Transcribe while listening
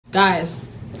Guys,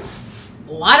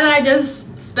 why did I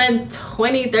just spend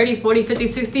 20, 30, 40, 50,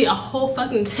 60, a whole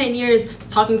fucking 10 years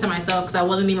talking to myself because I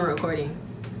wasn't even recording?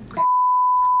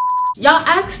 Y'all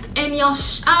asked and y'all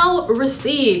shall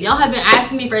receive. Y'all have been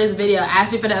asking me for this video,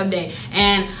 asked me for the update,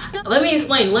 and let me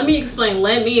explain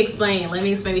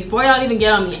before y'all even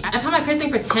get on me. I've had my piercing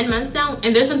for 10 months now,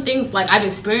 and there's some things like I've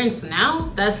experienced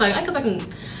now that's like I can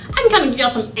kind of give y'all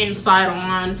some insight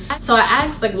on. So I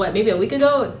asked like what, maybe a week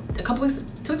ago, a couple weeks,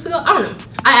 2 weeks ago, I don't know.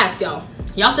 I asked y'all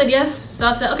said yes, so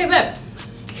I said okay, bet.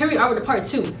 Here we are with the part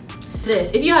 2.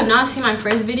 If you have not seen my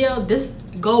first video,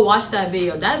 go watch that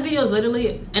video. That video is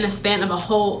literally in a span of a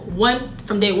whole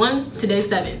from day 1 to day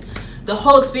 7. The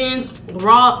whole experience,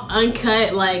 raw,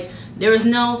 uncut, like there was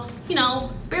no,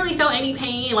 barely felt any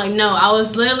pain. Like no, I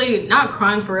was literally not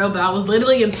crying for real, but I was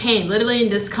literally in pain, literally in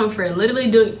discomfort, literally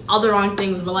doing all the wrong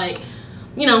things, but like,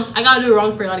 I gotta do it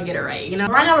wrong for y'all to get it right,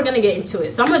 Right now we're gonna get into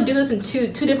it. So I'm gonna do this in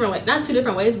two different ways, not 2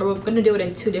 different ways, but we're gonna do it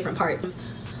in 2 different parts.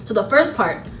 So the first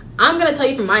part, I'm gonna tell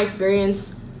you from my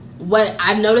experience what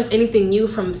I've noticed, anything new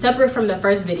separate from the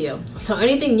first video. So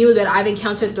anything new that I've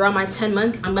encountered throughout my 10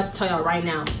 months, I'm about to tell y'all right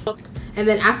now. And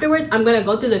then afterwards, I'm gonna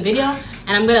go through the video and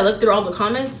I'm gonna look through all the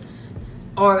comments,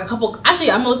 or actually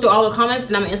I'm gonna look through all the comments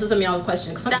and I'm gonna answer some of y'all's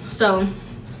questions. So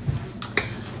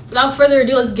without further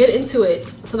ado, let's get into it.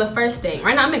 So the first thing,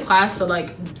 right now I'm in class, so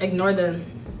like don't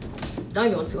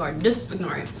even look too hard, just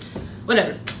ignore it,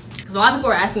 whatever. Because a lot of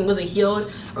people are asking, was it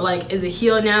healed, or like, is it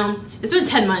healed now? It's been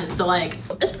 10 months, so like,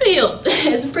 it's pretty healed.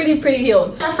 It's pretty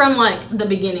healed. From like the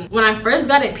beginning, when I first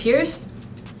got it pierced,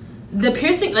 the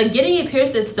piercing, like getting it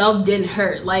pierced itself didn't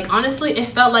hurt. Like honestly, it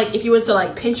felt like if you were to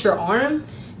like pinch your arm,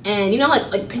 and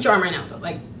like pinch your arm right now, though.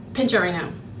 Like pinch it right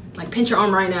now, like pinch your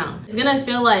arm right now. It's gonna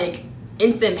feel like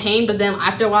instant pain, but then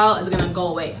after a while, it's gonna go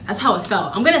away. That's how it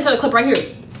felt. I'm gonna start a clip right here.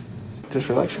 Just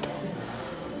relax your tongue.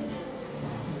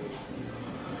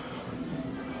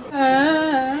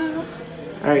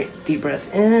 All right, deep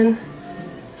breath in,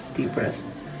 deep breath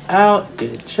out.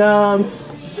 Good job.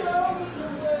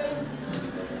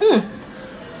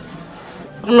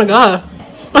 Oh my god.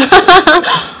 There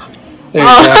you go.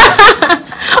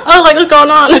 I was like, what's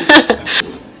going on?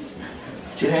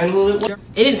 Did you handle it?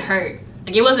 It didn't hurt.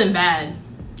 Like it wasn't bad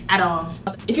at all.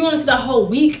 If you want to see the whole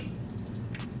week,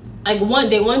 like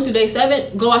day 1 through day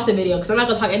 7, go watch the video, because I'm not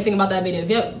gonna talk anything about that video.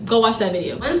 Yep, go watch that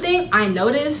video. One thing I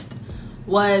noticed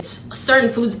was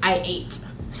certain foods I ate.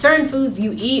 Certain foods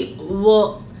you eat it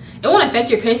won't affect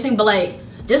your piercing, but like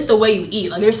just the way you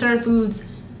eat. Like there's certain foods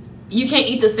you can't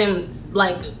eat the same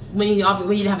like when you have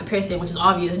a piercing, which is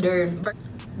obvious.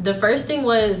 The first thing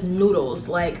was noodles.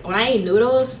 Like when I ate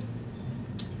noodles,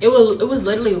 it was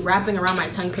literally wrapping around my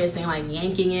tongue piercing, like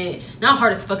yanking it. Not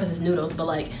hard as fuck because it's noodles, but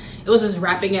like it was just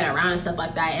wrapping it around and stuff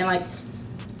like that. And like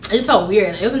it just felt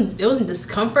weird. It wasn't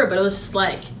discomfort, but it was just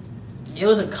like it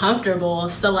wasn't comfortable.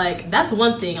 So like that's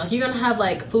one thing. Like you're gonna have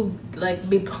like food like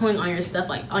be pulling on your stuff,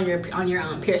 like on your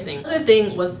piercing. Another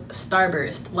thing was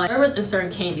Starburst. Like Starburst and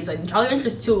certain candies, like Jolly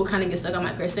Ranchers too, will kind of get stuck on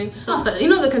my piercing. So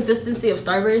the consistency of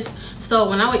Starburst. So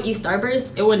when I would eat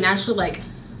Starburst, it would naturally like,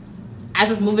 as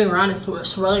it's moving around and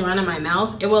swirling around in my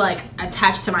mouth, it will like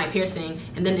attach to my piercing,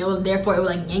 and then it would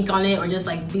like yank on it or just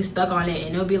like be stuck on it,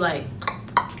 and it would be like,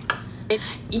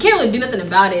 you can't really do nothing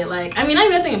about it. Like I mean, not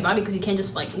even nothing about it because you can't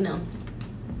just like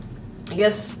I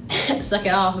guess suck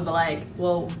it off, but like,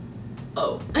 whoa,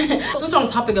 oh. Since we're on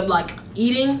the topic of like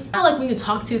eating, I like when you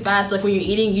talk too fast, like when you're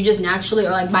eating, you just naturally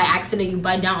or like by accident you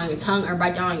bite down on your tongue or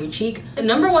bite down on your cheek. The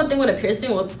number one thing with a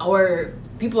piercing, or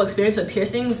people experience with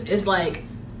piercings, is like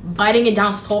biting it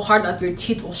down so hard like your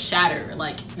teeth will shatter.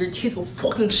 Like your teeth will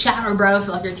fucking shatter, bro.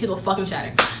 Like your teeth will fucking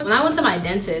shatter. When I went to my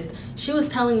dentist, she was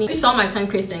telling me, she saw my tongue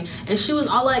piercing and she was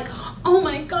all like, oh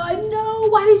my god, no,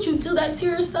 why did you do that to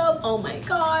yourself? Oh my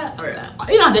god. Or,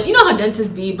 you know how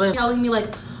dentists be, but telling me like,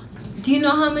 do you know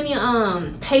how many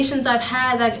patients I've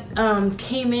had that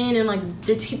came in and like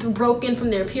their teeth were broken from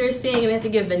their piercing and they have to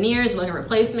get veneers or like a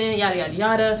replacement, yada yada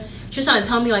yada. She was trying to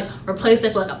tell me like replace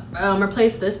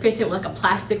this piercing with like a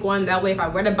plastic one. That way if I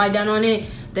were to bite down on it,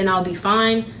 then I'll be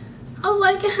fine. I was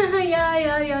like,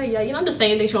 yeah. I'm just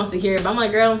saying things she wants to hear, but I'm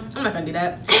like, girl, I'm not gonna do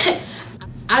that.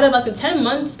 Out of like the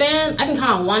 10-month span, I can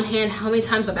count on one hand how many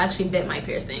times I've actually bit my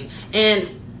piercing. And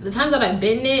the times that I've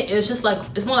bitten it, it's just like,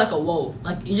 it's more like a whoa.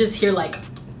 Like you just hear like,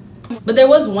 but there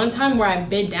was one time where I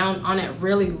bit down on it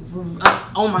really,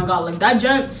 oh my god, like that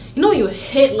jump, when you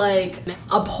hit like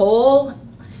a pole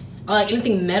or like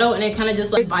anything metal and it kind of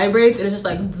just like vibrates and it's just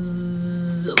like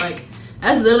zzz, like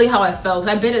that's literally how I felt.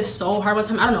 I bit it so hard one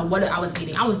time. I don't know what I was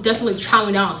eating. I was definitely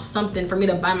chowing down on something for me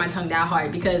to bite my tongue that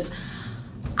hard, because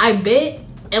I bit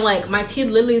and like my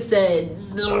teeth literally said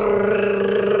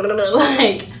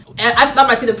I thought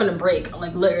my teeth were finna break,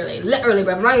 like literally,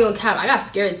 bro. I'm not even gonna cap. I got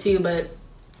scared too, but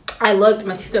I looked,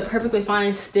 my teeth are perfectly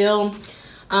fine still.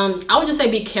 I would just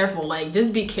say be careful, like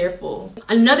just be careful.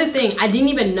 Another thing I didn't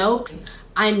even know,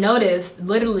 I noticed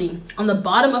literally on the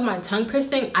bottom of my tongue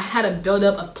piercing, I had a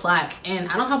buildup of plaque, and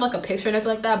I don't have like a picture or nothing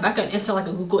like that, but I can insert like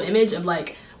a Google image of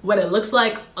like what it looks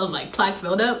like of like plaque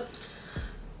buildup.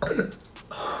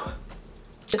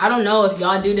 I don't know if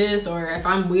y'all do this or if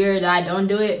I'm weird that I don't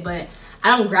do it, but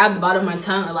I don't grab the bottom of my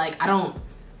tongue, or like I don't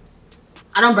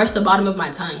brush the bottom of my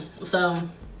tongue. So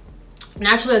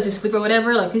naturally as you sleep or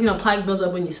whatever, like, because you know plaque builds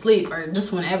up when you sleep or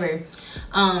just whenever,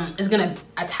 it's gonna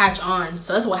attach on.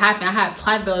 So that's what happened. I had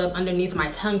plaque buildup underneath my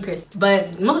tongue piercing.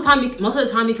 But most of the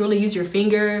time you can really use your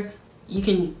finger. You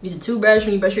can use a toothbrush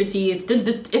when you brush your teeth.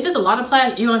 If there's a lot of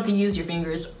plaque, you don't have to use your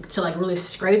fingers to like really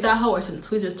scrape that hole, or some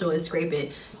tweezers to really scrape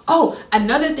it. Oh,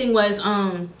 another thing was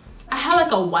I had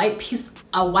like a white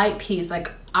piece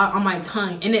like on my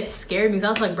tongue, and it scared me. So I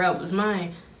was like, bro, it was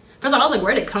mine. First off, I was like,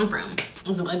 where'd it come from? I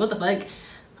was like, what the fuck?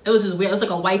 It was just weird. It was like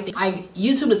a white thing. I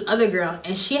YouTubed this other girl,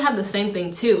 and she had the same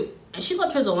thing too, and she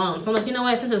left hers alone. So I'm like, you know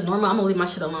what, since it's normal, I'm gonna leave my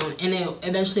shit alone. And it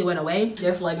eventually went away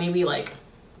there for like maybe like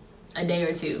a day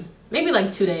or two, maybe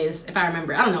like 2 days if I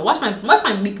remember. I don't know. Watch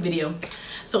my week video.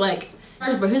 So like,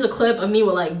 but here's a clip of me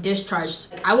with like discharge.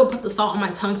 Like, I would put the salt on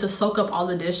my tongue to soak up all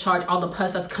the discharge, all the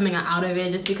pus that's coming out of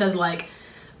it, just because like,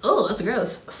 oh, that's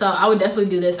gross. So I would definitely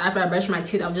do this after I brush my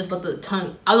teeth. I would just let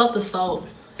the salt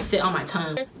sit on my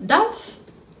tongue. That's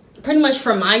pretty much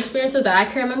from my experiences that I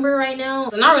can remember right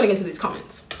now. So now we're gonna get to these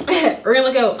comments. We're gonna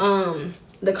look at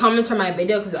the comments from my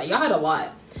video, because like, y'all had a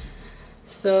lot.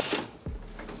 So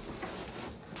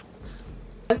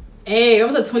hey,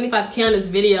 almost at 25K on this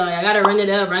video. I gotta run it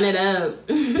up. All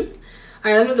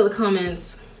right, let's look at the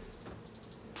comments.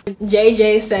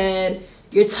 JJ said,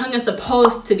 your tongue is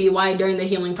supposed to be white during the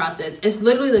healing process. It's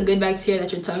literally the good bacteria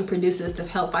that your tongue produces to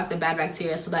help fight the bad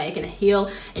bacteria so that it can heal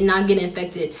and not get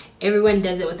infected. Everyone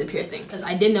does it with the piercing. Because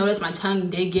I did notice my tongue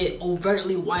did get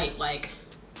overtly white. Like,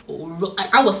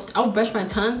 I would brush my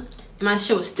tongue and my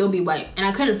shit would still be white. And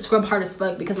I couldn't scrub hard as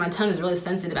fuck because my tongue is really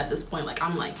sensitive at this point. Like,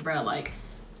 I'm like, bro, like,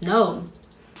 no.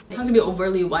 It has to be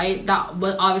overtly white. That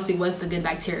obviously was the good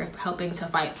bacteria helping to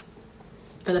fight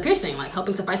for the piercing, like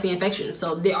helping to fight the infection.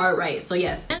 So they are right. So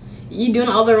yes, you doing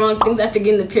all the wrong things after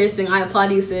getting the piercing. I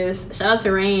applaud you, sis. Shout out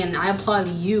to Rain. I applaud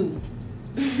you.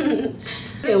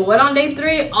 Okay, what on day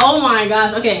 3? Oh my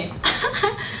gosh. Okay.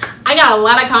 I got a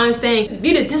lot of comments saying,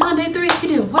 you did this on day 3?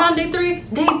 You did what on day 3?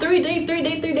 Day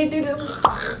 3.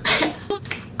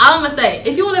 I'm gonna say,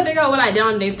 if you want to figure out what I did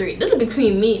on day 3, this is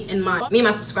between me and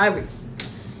my subscribers.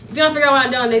 If you want to figure out what I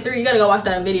did on day 3, you gotta go watch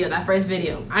that video, that first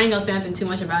video. I ain't gonna say nothing too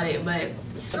much about it, but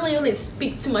I don't really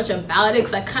speak too much about it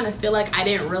because I kind of feel like I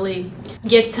didn't really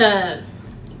get to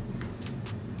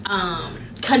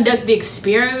conduct the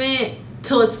experiment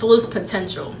till its fullest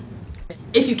potential,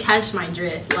 if you catch my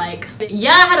drift. Like,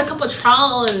 yeah, I had a couple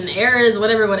trial and errors,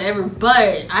 whatever,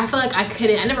 but I feel like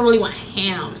I never really went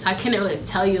ham, so I couldn't really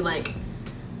tell you like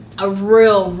a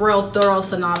real thorough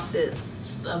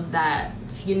synopsis of that,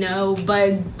 you know.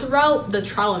 But throughout the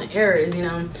trial and errors, you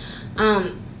know,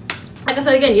 like I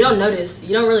said again, you don't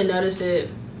really notice it.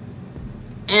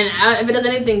 And if it does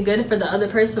anything good for the other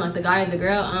person, like the guy or the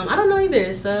girl, I don't know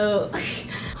either. So if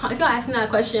y'all ask me that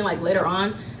question like later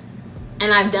on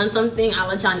and I've done something,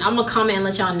 I'm gonna comment and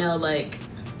let y'all know, like,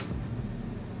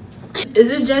 is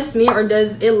it just me or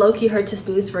does it low-key hurt to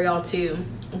sneeze for y'all too?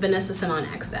 Vanessa Sanon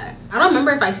asked that. I don't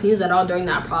remember if I sneezed at all during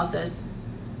that process,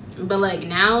 but like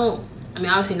now, I mean,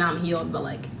 obviously now I'm healed, but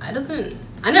like I don't know.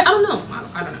 I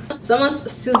don't know.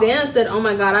 Susanna said, oh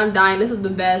my god, I'm dying. This is the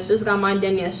best. Just got mine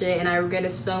done yesterday and I regret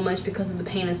it so much because of the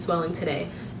pain and swelling today.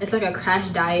 It's like a crash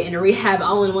diet and a rehab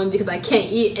all in one because I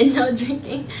can't eat and no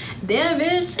drinking. Damn,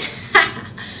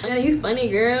 bitch. Are you funny,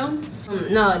 girl?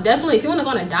 No, definitely, if you want to go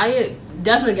on a diet,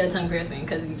 definitely get a tongue piercing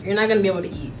because you're not going to be able to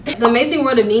eat. The Amazing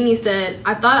World of Nini said,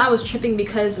 I thought I was tripping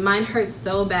because mine hurts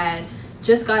so bad.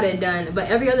 Just got it done, but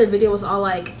every other video was all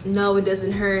like, no, it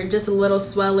doesn't hurt, just a little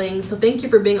swelling. So thank you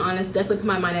for being honest. Definitely put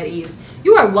my mind at ease.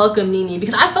 You are welcome, Nini,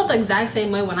 because I felt the exact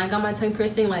same way when I got my tongue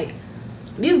piercing. Like,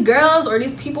 these girls or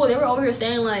these people, they were over here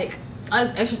saying like all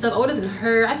this extra stuff. Oh, it doesn't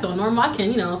hurt, I feel normal, I can,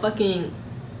 you know, fucking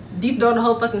deep throat a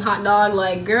whole fucking hot dog.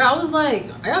 Like, girl, I was like,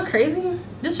 are y'all crazy?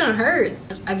 This shit hurts.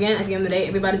 Again, at the end of the day,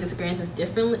 everybody's experience is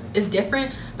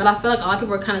different, but I feel like a lot of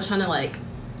people are kind of trying to like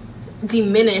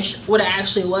diminish what it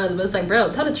actually was. But it's like,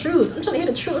 bro, tell the truth. I'm trying to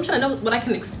hear the truth. I'm trying to know what I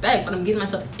can expect, what I'm getting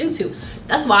myself into.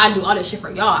 That's why I do all this shit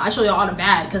for y'all. I show y'all all the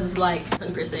bad because it's like,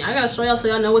 I gotta show y'all so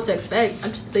y'all know what to expect,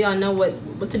 so y'all know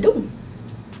what to do.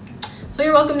 So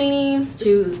you're welcome, Nini.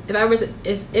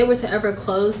 If it were to ever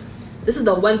close, This is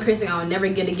the one piercing I would never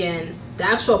get again. The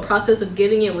actual process of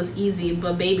getting it was easy,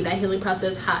 but baby, that healing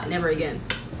process, hot, never again.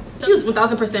 She was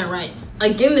 1000% right.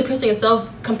 Like, getting the piercing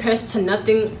itself compares to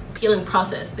nothing healing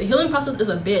process. The healing process is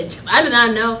a bitch. Cause I did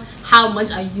not know how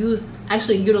much I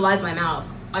actually utilize my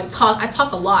mouth. I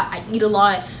talk a lot, I eat a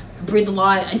lot, breathe a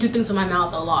lot, I do things with my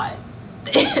mouth a lot.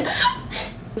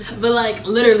 But like,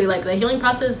 literally, like, the healing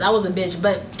process, that was a bitch.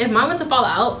 But if mine were to fall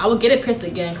out, I would get it pierced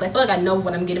again, because I feel like I know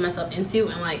what I'm getting myself into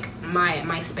and like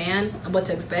my span of what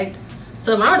to expect.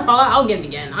 So if mine were to fall out, I'll get it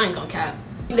again. I ain't gonna cap.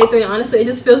 Day 3, honestly, it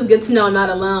just feels good to know I'm not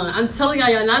alone. I'm telling y'all,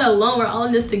 you're not alone. We're all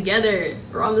in this together.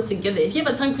 We're all in this together. If you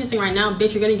have a tongue piercing right now,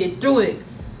 bitch, you're gonna get through it.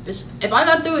 Bitch, if I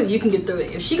got through it, you can get through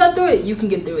it. If she got through it, you can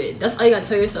get through it. That's all you gotta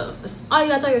tell yourself. That's all you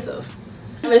gotta tell yourself.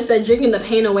 I would have said drinking the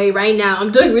pain away right now.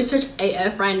 I'm doing research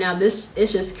AF right now. This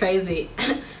is just crazy.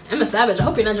 I'm a savage. I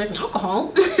hope you're not drinking alcohol.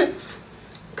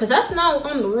 Because that's not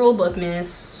on the rule book,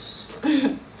 miss.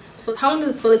 How long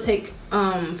does this really take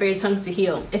for your tongue to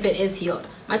heal, if it is healed?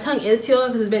 My tongue is healed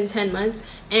because it's been 10 months.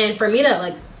 And for me to,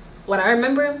 like, what I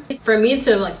remember, for me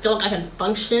to, like, feel like I can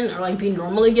function or, like, be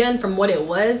normal again from what it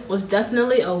was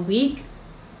definitely a week.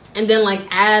 And then, like,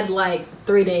 add, like,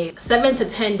 3 days. 7 to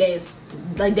 10 days.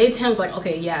 Like, day 10 was like,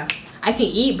 okay, yeah, I can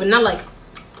eat, but not, like,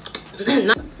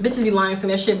 bitches be lying saying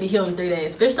their shit be healed in 3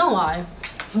 days. Bitch, don't lie.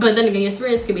 But then again, your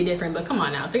experience could be different. But come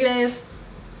on now, 3 days.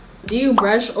 Do you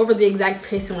brush over the exact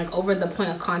piercing, like, over the point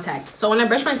of contact? So when I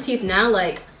brush my teeth now,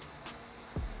 like,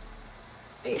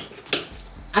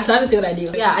 I started to see what I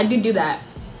do. Yeah, I do that.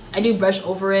 I do brush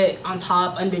over it, on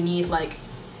top, underneath. Like,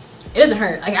 it doesn't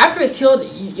hurt. Like, after it's healed,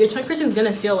 your tongue piercing is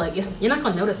gonna feel like you're not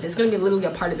gonna notice it. It's gonna be literally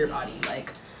a part of your body.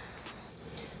 Like,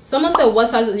 someone said, what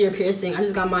size is your piercing? I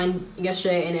just got mine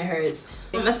yesterday and it hurts.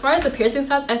 As far as the piercing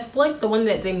size, I feel like the one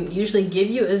that they usually give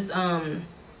you is the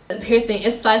piercing.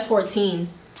 It's size 14.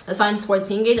 A size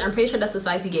 14 gauge. I'm pretty sure that's the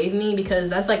size he gave me,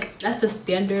 because that's the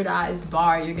standardized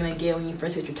bar you're gonna get when you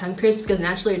first get your tongue pierced, because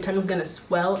naturally your tongue is gonna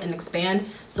swell and expand.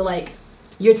 So like,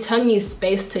 your tongue needs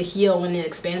space to heal when it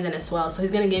expands and it swells. So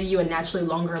he's gonna give you a naturally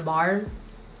longer bar.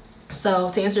 So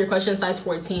to answer your question, size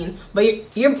 14.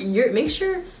 But you're make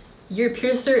sure your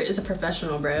piercer is a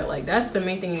professional, bro. Like, that's the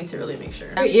main thing you need to really make sure.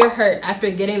 Your ear hurt after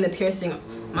getting the piercing.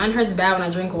 Mine hurts bad when I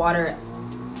drink water.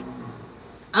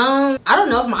 I don't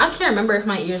know if I can't remember if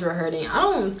my ears were hurting. I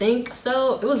don't think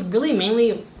so. It was really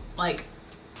mainly like,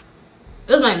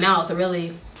 it was my mouth,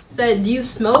 really. Said, do you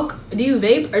smoke? Do you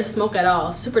vape or smoke at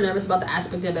all? Super nervous about the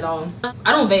aspect of it all.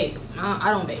 I don't vape.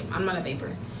 I don't vape. I'm not a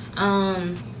vapor.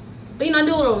 But you know, I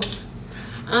do a little.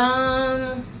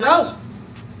 Well,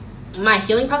 my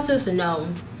healing process, no,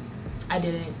 I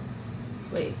didn't.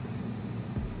 Wait.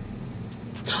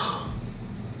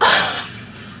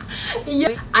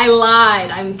 Yeah, I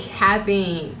lied. I'm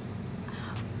capping.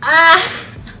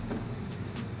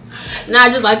 Nah, I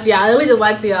just lied to y'all. I really just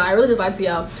lied to y'all. I really just lied to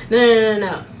y'all.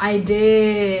 No. I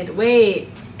did. Wait.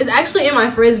 It's actually in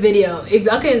my first video. If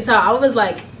y'all couldn't tell, I was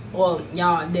like, well,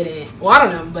 y'all didn't. Well, I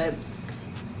don't know, but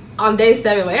on day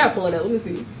 7, wait, I gotta pull it up. Let me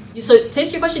see. So, to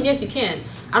answer your question, yes, you can.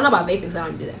 I don't know about vaping because I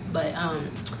don't do that. But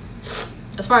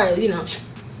as far as, you know,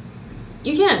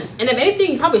 you can. And if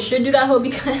anything, you probably should do that whole,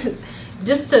 because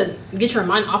just to get your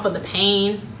mind off of the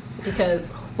pain, because,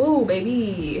 ooh,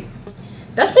 baby.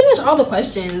 That's pretty much all the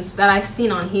questions that I've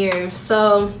seen on here.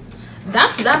 So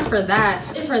that's that for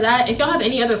that. If y'all have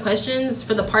any other questions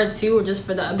for the part 2 or just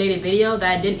for the updated video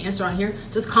that I didn't answer on here,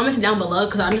 just comment it down below,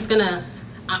 because I'm just gonna,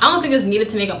 I don't think it's needed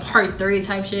to make a part 3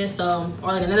 type shit, so,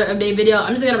 or like another update video.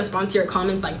 I'm just gonna respond to your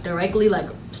comments like directly, like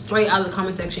straight out of the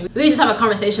comment section. We just have a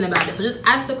conversation about it. So just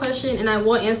ask the question and I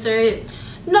will answer it.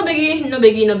 No biggie, no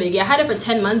biggie, no biggie. I had it for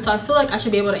 10 months, so I feel like I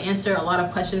should be able to answer a lot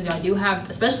of questions y'all do have,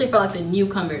 especially for like the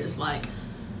newcomers. Like,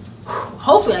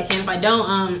 hopefully I can. If I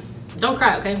don't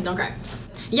cry, okay? Don't cry.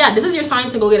 Yeah, this is your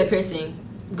sign to go get a piercing.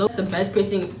 Go get the best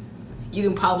piercing you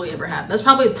can probably ever have. That's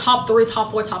probably top 3, top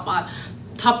 4, top 5,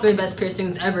 top 3 best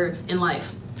piercings ever in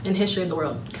life, in history of the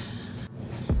world.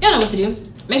 Y'all know what to do.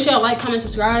 Make sure y'all like, comment,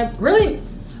 subscribe. Really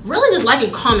just like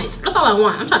and comment. That's all I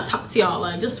want. I'm trying to talk to y'all.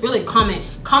 Like, just really comment.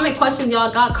 Comment questions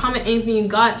y'all got. Comment anything you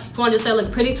got. If you want to just say I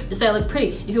look pretty, just say I look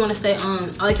pretty. If you want to say I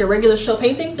like your regular show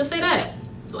painting, just say that.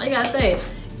 That's all you gotta say.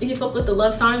 If you fuck with the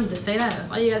love sign, just say that. That's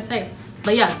all you gotta say.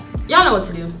 But yeah, y'all know what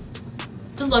to do.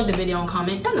 Just like the video and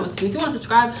comment. Y'all know what to do. If you want to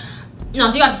subscribe, no,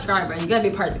 if you gotta subscribe, bro, you gotta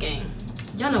be part of the game.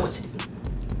 Y'all know what to do.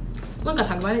 We don't gotta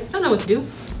talk about it. Y'all know what to do.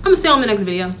 I'm gonna see you on the next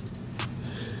video.